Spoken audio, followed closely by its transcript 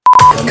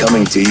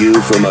Coming to you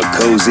from a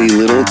cozy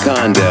little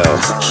condo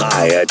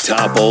high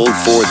atop Old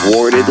Fourth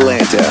Ward,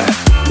 Atlanta.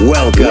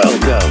 Welcome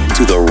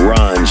to the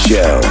Ron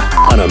Show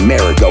on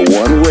America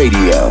One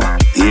Radio.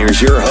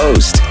 Here's your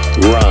host,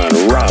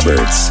 Ron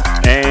Roberts.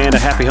 And a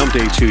happy hump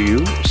day to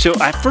you. So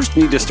I first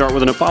need to start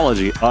with an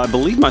apology. I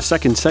believe my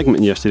second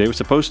segment yesterday was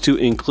supposed to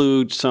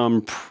include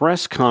some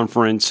press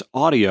conference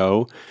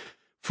audio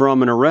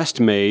from an arrest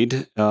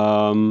made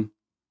in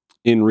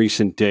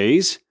recent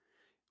days.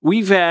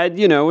 We've had,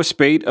 a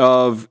spate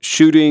of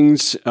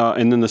shootings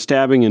and then the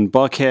stabbing in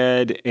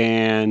Buckhead.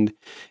 And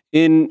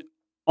in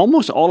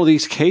almost all of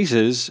these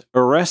cases,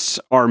 arrests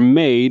are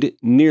made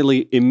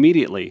nearly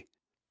immediately.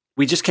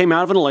 We just came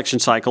out of an election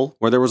cycle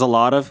where there was a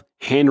lot of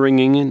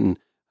hand-wringing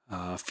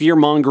and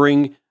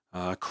fear-mongering,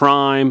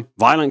 crime,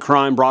 violent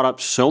crime brought up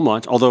so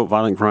much, although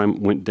violent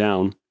crime went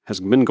down, has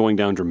been going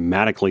down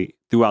dramatically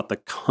throughout the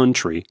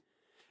country.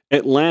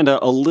 Atlanta,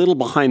 a little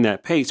behind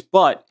that pace,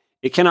 but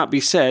it cannot be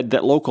said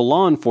that local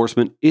law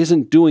enforcement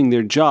isn't doing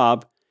their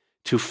job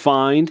to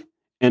find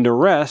and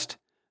arrest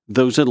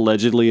those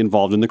allegedly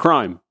involved in the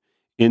crime.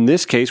 In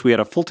this case, we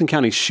had a Fulton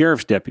County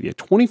Sheriff's deputy, a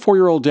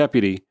 24-year-old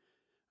deputy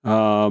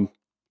by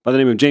the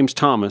name of James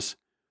Thomas,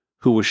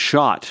 who was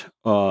shot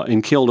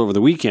and killed over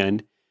the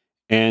weekend.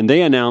 And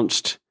they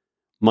announced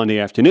Monday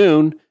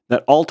afternoon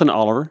that Alton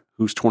Oliver,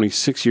 who's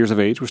 26 years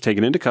of age, was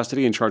taken into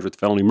custody and charged with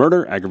felony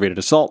murder, aggravated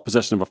assault,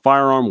 possession of a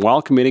firearm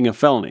while committing a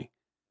felony.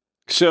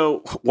 So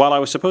while I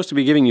was supposed to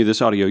be giving you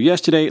this audio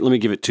yesterday, let me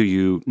give it to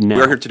you now.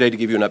 We're here today to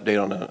give you an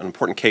update on an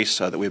important case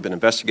that we've been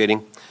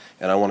investigating,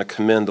 and I want to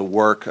commend the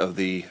work of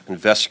the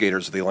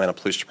investigators of the Atlanta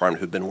Police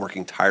Department who've been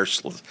working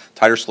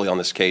tirelessly on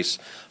this case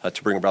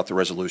to bring about the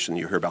resolution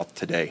you hear about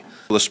today.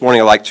 This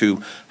morning I'd like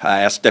to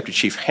ask Deputy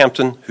Chief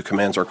Hampton, who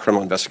commands our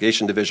Criminal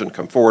Investigation Division, to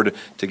come forward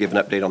to give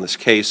an update on this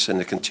case and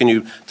to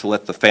continue to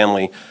let the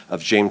family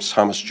of James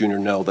Thomas Jr.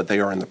 know that they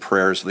are in the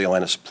prayers of the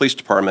Atlanta Police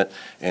Department,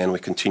 and we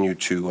continue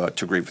to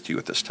agree with you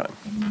at this time.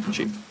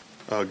 Chief.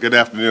 Good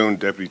afternoon,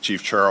 Deputy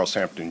Chief Charles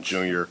Hampton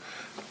Jr.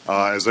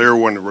 As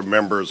everyone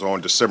remembers,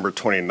 on December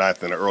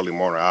 29th in the early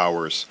morning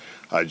hours,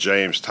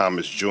 James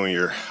Thomas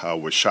Jr.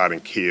 Was shot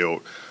and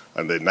killed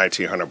on the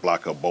 1900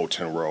 block of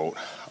Bolton Road.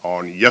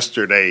 On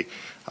yesterday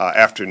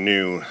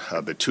afternoon,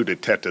 the two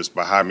detectives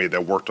behind me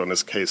that worked on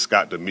this case,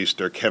 Scott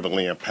DeMeester, Kevin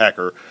Lee, and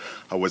Packer,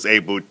 was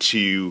able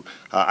to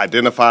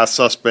identify a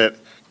suspect,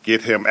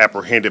 get him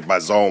apprehended by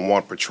Zone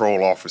 1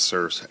 patrol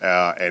officers,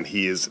 and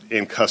he is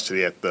in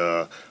custody at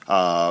the,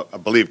 I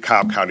believe,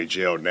 Cobb County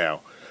Jail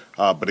now.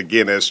 But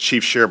again, as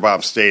Chief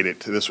Shearbaum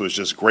stated, this was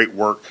just great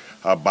work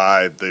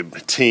by the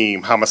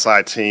team,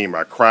 homicide team,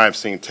 our crime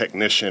scene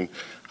technician.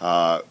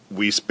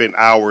 We spent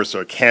hours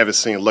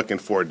canvassing, looking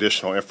for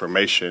additional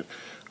information.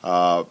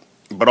 But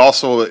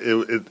also,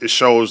 it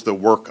shows the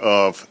work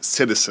of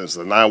citizens,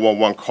 the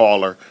 911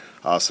 caller,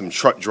 some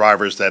truck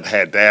drivers that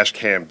had dash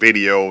cam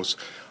videos,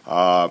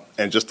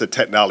 and just the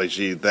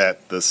technology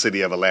that the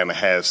city of Atlanta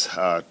has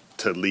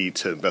to lead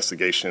to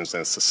investigations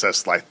and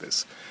success like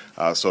this.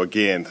 So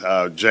again,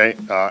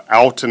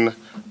 Alton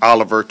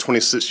Oliver,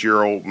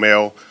 26-year-old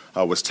male,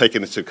 was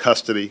taken into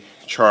custody,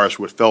 charged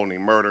with felony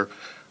murder,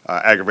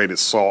 aggravated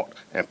assault,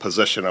 and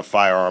possession of a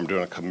firearm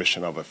during a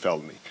commission of a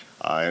felony.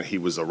 And he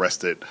was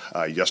arrested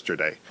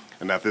yesterday.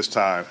 And at this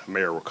time,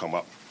 Mayor will come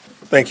up.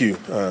 Thank you,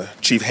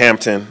 Chief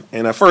Hampton.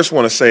 And I first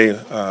want to say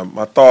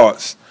my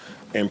thoughts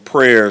and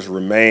prayers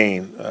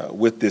remain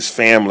with this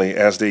family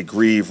as they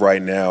grieve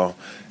right now,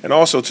 and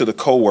also to the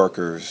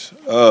co-workers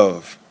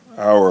of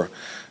our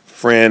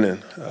friend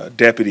and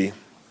Deputy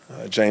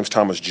James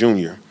Thomas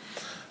Jr.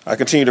 I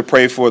continue to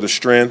pray for the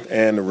strength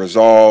and the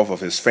resolve of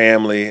his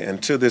family,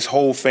 and to this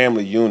whole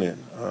family unit,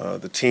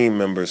 the team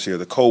members here,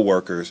 the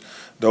co-workers,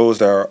 those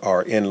that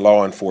are in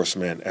law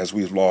enforcement, as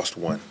we've lost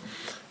one.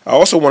 I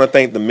also want to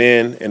thank the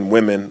men and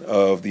women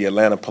of the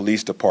Atlanta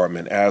Police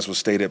Department, as was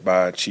stated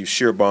by Chief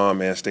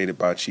Shearbaum and stated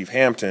by Chief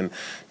Hampton.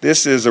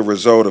 This is a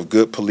result of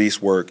good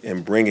police work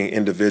in bringing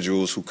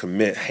individuals who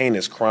commit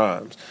heinous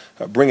crimes,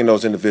 bringing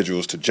those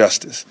individuals to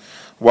justice.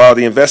 While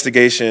the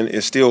investigation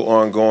is still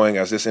ongoing,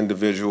 as this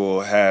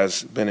individual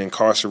has been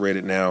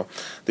incarcerated now,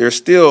 there's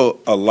still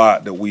a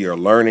lot that we are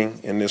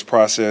learning in this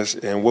process.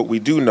 And what we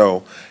do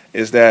know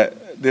is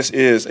that this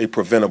is a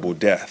preventable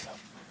death.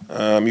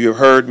 You have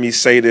heard me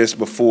say this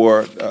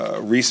before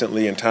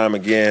recently and time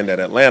again, that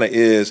Atlanta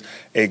is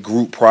a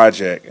group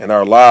project, and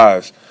our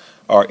lives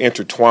are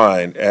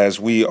intertwined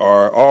as we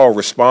are all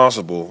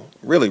responsible,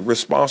 really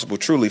responsible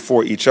truly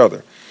for each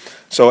other.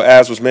 So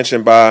as was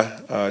mentioned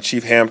by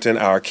Chief Hampton,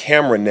 our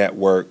camera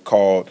network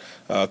called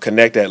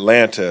Connect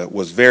Atlanta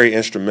was very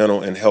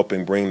instrumental in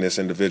helping bring this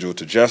individual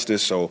to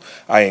justice. So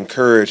I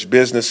encourage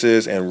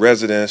businesses and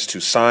residents to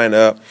sign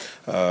up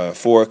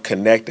for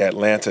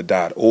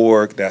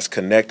connectatlanta.org. That's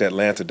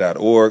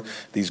connectatlanta.org.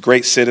 These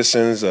great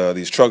citizens,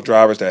 these truck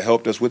drivers that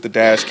helped us with the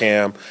dash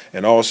cam,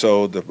 and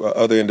also the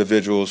other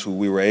individuals who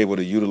we were able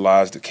to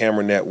utilize the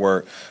camera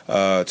network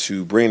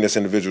to bring this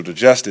individual to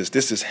justice.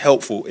 This is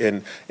helpful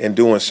in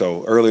doing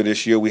so. Earlier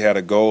this year, we had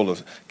a goal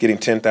of getting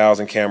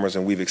 10,000 cameras,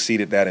 and we've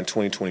exceeded that in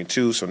 2022.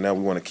 2022, so now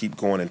we want to keep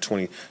going in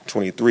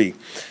 2023.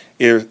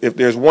 If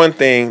there's one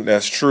thing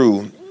that's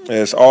true,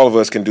 as all of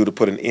us can do to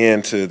put an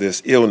end to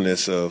this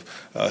illness of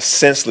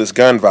senseless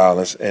gun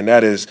violence, and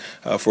that is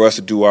for us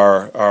to do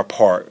our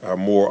part, our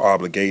moral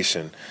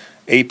obligation.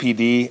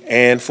 APD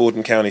and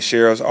Fulton County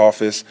Sheriff's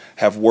Office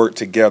have worked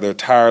together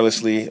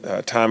tirelessly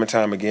time and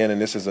time again,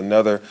 and this is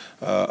another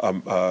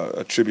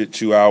a tribute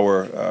to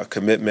our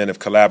commitment of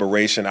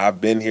collaboration. I've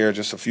been here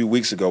just a few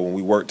weeks ago when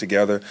we worked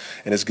together,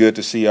 and it's good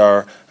to see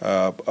our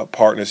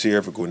partners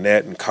here for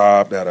Gwinnett and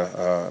Cobb that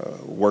are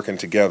working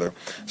together.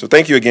 So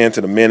thank you again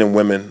to the men and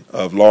women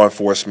of law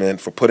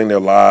enforcement for putting their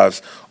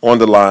lives on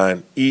the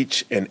line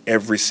each and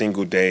every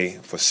single day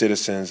for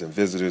citizens and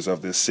visitors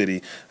of this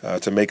city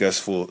to make us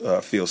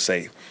feel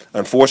safe.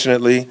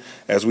 Unfortunately,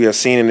 as we have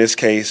seen in this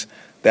case,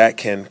 that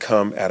can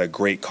come at a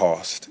great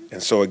cost.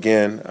 And so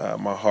again,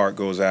 my heart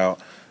goes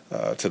out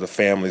to the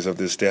families of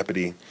this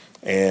deputy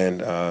and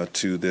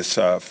to this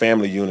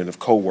family unit of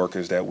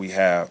co-workers that we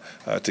have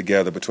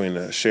together between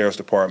the Sheriff's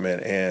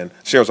Department and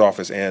Sheriff's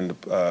Office and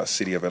the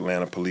City of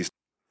Atlanta Police.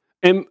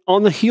 And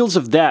on the heels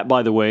of that,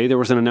 by the way, there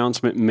was an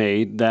announcement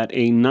made that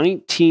a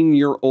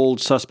 19-year-old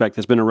suspect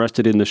has been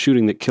arrested in the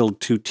shooting that killed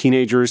 2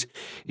 teenagers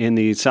in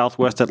the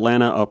Southwest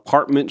Atlanta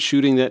apartment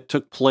shooting that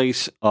took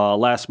place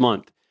last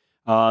month.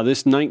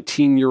 This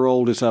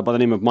 19-year-old is by the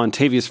name of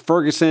Montavious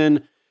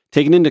Ferguson,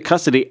 taken into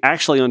custody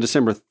actually on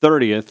December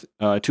 30th,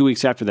 2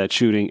 weeks after that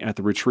shooting at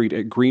the retreat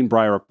at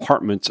Greenbrier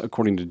Apartments,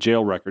 according to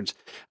jail records.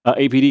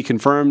 APD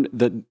confirmed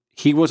that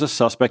he was a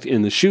suspect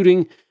in the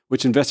shooting,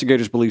 which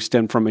investigators believe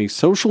stemmed from a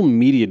social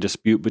media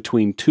dispute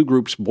between 2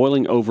 groups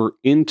boiling over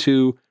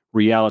into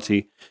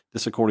reality.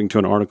 This according to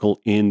an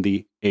article in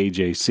the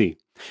AJC.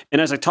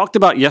 And as I talked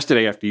about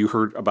yesterday, after you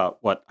heard about,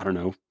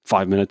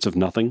 5 minutes of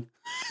nothing,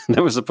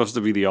 that was supposed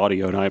to be the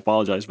audio, and I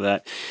apologize for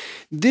that.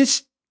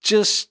 This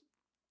just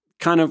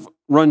kind of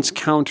runs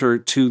counter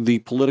to the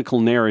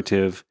political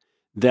narrative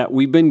that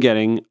we've been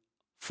getting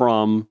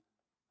from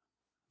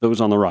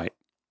those on the right.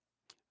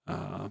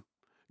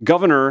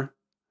 Governor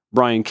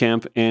Brian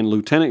Kemp and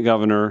Lieutenant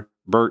Governor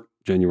Burt,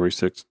 January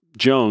 6th,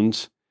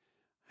 Jones,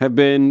 have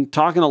been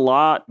talking a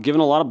lot, giving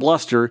a lot of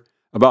bluster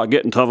about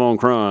getting tough on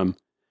crime.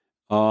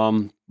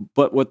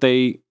 But what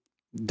they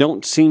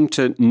don't seem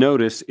to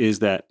notice is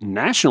that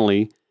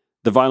nationally,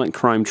 the violent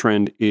crime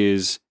trend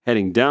is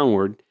heading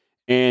downward.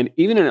 And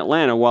even in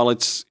Atlanta, while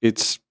it's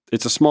a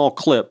small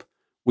clip,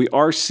 we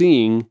are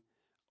seeing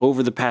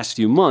over the past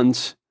few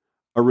months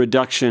a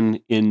reduction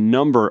in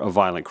number of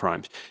violent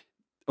crimes.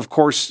 Of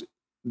course,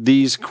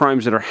 these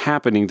crimes that are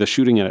happening, the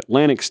shooting at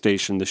Atlantic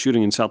Station, the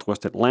shooting in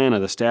Southwest Atlanta,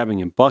 the stabbing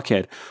in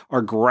Buckhead,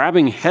 are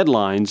grabbing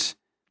headlines.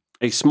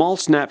 A small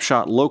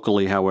snapshot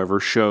locally, however,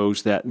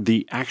 shows that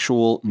the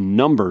actual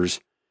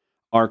numbers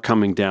are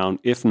coming down,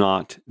 if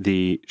not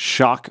the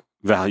shock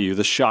value,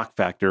 the shock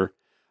factor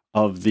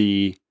of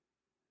the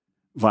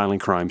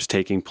violent crimes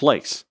taking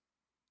place.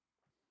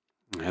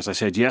 As I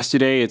said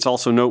yesterday, it's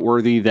also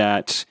noteworthy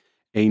that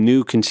a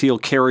new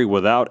concealed carry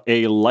without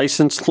a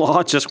license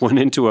law just went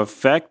into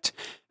effect.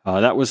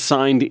 That was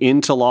signed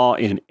into law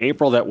in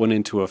April. That went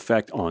into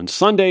effect on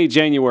Sunday,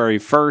 January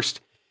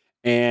 1st.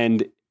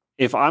 And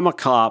if I'm a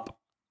cop,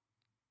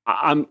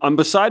 I'm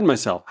beside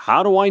myself.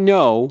 How do I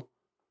know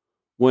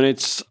when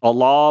it's a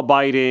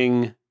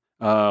law-abiding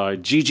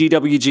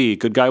GGWG,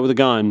 good guy with a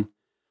gun,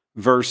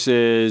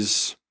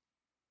 versus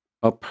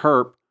a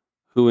perp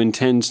who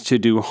intends to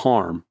do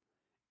harm?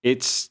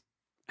 It's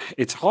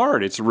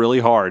hard. It's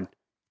really hard.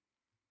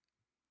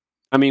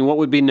 I mean, what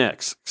would be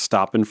next?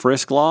 Stop and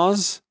frisk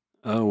laws?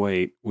 Oh,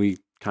 wait, we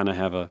kind of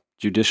have a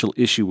judicial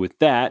issue with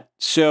that.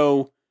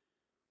 So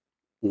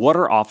what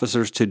are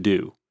officers to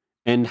do?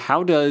 And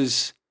how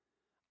does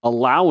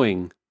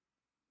allowing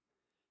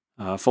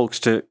folks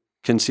to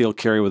conceal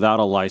carry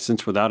without a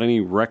license, without any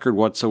record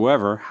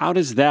whatsoever, how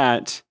does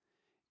that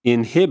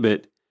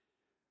inhibit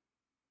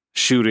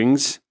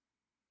shootings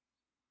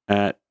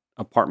at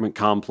apartment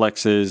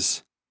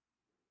complexes?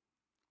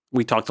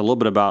 We talked a little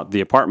bit about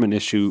the apartment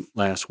issue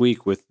last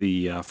week with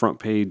the front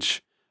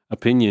page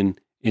opinion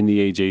in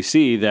the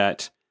AJC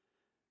that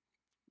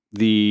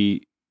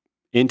the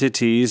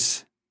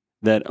entities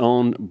that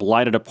own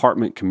blighted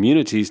apartment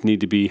communities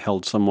need to be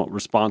held somewhat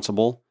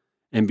responsible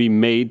and be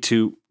made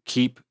to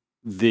keep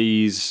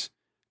these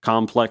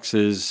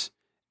complexes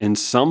in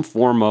some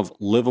form of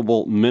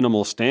livable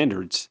minimal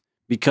standards,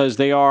 because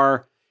they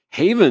are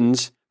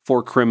havens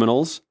for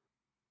criminals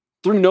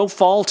through no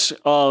fault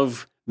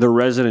of the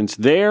residents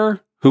there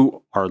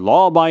who are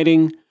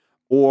law-abiding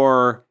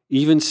or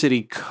even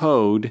city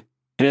code.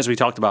 And as we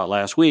talked about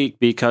last week,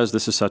 because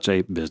this is such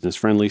a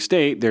business-friendly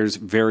state, there's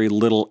very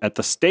little at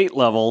the state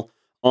level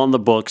on the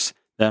books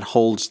that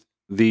holds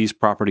these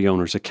property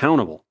owners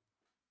accountable.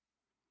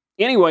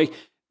 Anyway,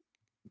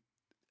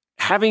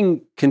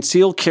 having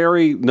concealed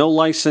carry, no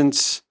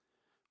license,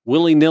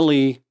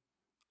 willy-nilly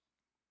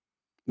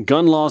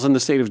gun laws in the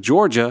state of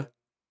Georgia,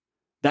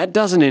 that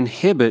doesn't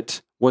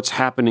inhibit what's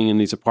happening in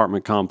these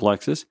apartment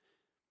complexes.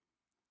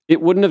 It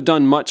wouldn't have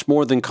done much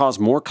more than cause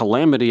more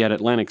calamity at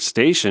Atlantic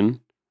Station,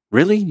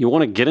 Really? You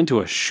want to get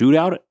into a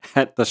shootout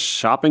at the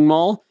shopping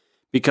mall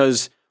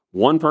because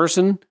one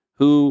person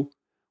who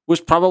was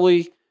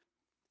probably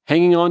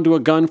hanging on to a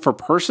gun for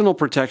personal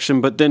protection,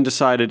 but then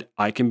decided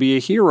I can be a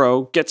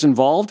hero, gets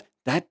involved?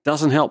 That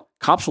doesn't help.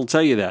 Cops will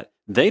tell you that.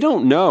 They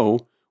don't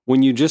know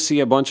when you just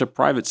see a bunch of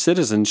private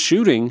citizens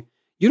shooting,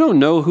 you don't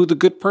know who the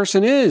good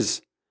person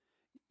is.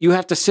 You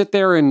have to sit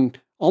there and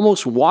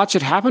almost watch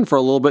it happen for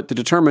a little bit to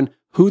determine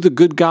who the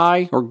good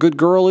guy or good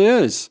girl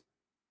is.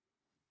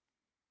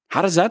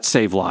 How does that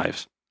save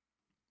lives?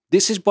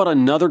 This is but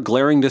another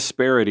glaring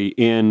disparity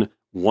in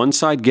one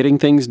side getting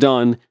things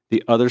done,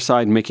 the other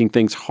side making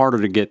things harder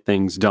to get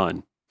things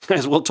done.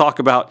 As we'll talk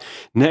about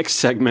next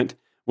segment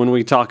when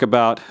we talk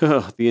about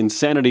the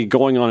insanity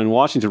going on in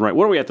Washington, right?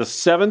 What are we at, the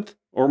 7th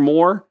or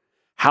more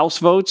House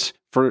votes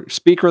for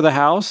Speaker of the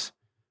House?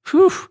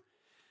 Whew.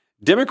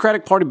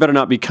 Democratic Party better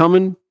not be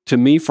coming to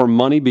me for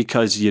money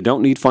because you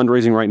don't need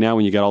fundraising right now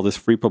when you got all this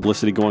free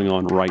publicity going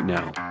on right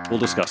now. We'll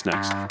discuss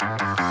next.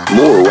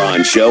 More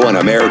Ron Show on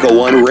America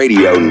One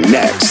Radio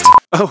next.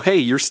 Oh, hey,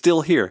 you're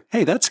still here.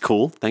 Hey, that's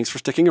cool. Thanks for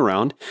sticking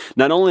around.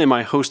 Not only am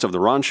I host of The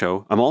Ron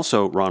Show, I'm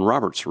also Ron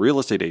Roberts, real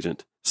estate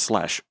agent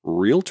 /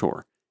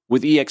 realtor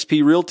with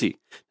eXp Realty.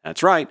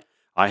 That's right.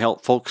 I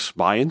help folks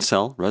buy and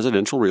sell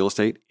residential real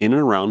estate in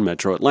and around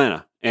Metro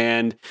Atlanta.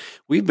 And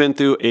we've been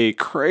through a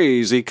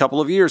crazy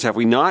couple of years, have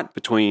we not?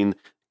 Between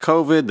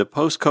COVID, the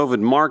post-COVID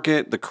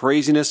market, the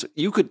craziness.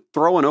 You could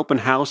throw an open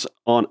house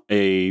on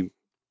a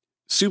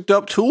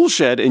souped-up tool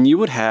shed and you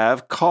would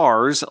have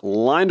cars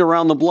lined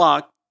around the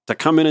block to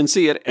come in and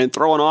see it and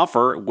throw an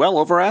offer well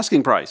over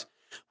asking price.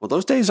 Well,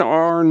 those days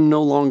are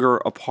no longer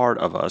a part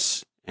of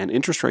us, and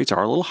interest rates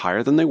are a little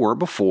higher than they were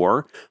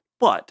before.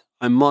 But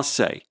I must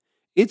say,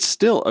 it's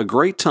still a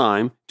great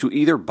time to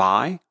either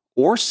buy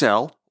or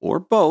sell, or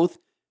both,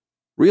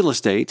 real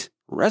estate,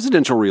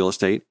 residential real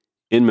estate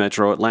in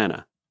Metro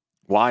Atlanta.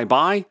 Why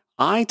buy?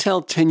 I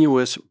tell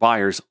tenuous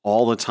buyers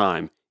all the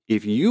time,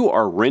 if you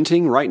are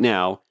renting right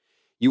now,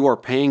 you are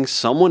paying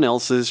someone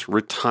else's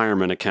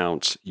retirement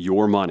accounts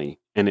your money,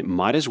 and it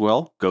might as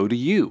well go to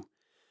you.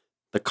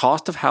 The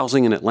cost of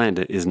housing in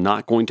Atlanta is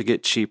not going to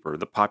get cheaper.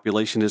 The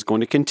population is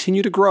going to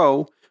continue to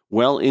grow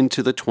well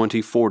into the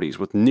 2040s,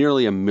 with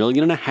nearly 1.5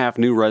 million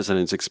new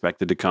residents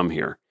expected to come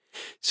here.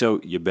 So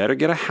you better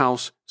get a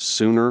house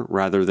sooner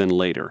rather than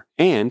later.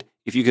 And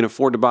if you can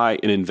afford to buy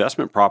an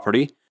investment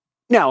property,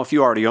 now if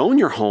you already own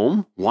your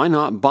home, why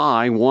not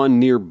buy one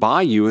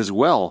nearby you as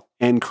well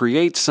and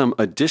create some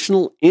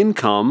additional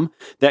income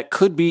that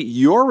could be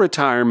your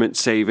retirement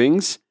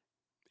savings,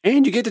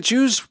 and you get to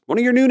choose one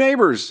of your new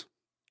neighbors.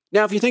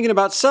 Now, if you're thinking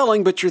about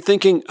selling, but you're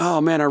thinking, oh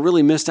man, I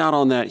really missed out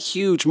on that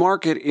huge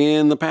market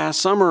in the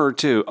past summer or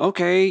two.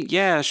 Okay,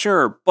 yeah,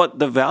 sure. But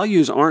the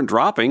values aren't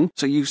dropping,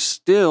 so you've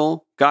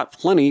still got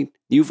plenty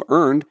you've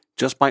earned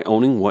just by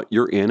owning what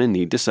you're in and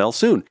need to sell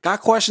soon.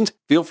 Got questions?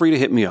 Feel free to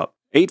hit me up.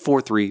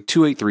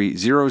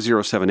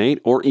 843-283-0078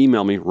 or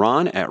email me,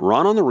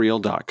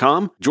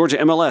 ron@rononthereal.com. Georgia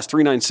MLS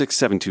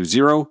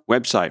 396720.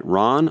 Website,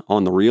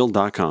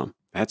 rononthereal.com.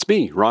 That's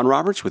me, Ron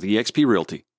Roberts with eXp Realty.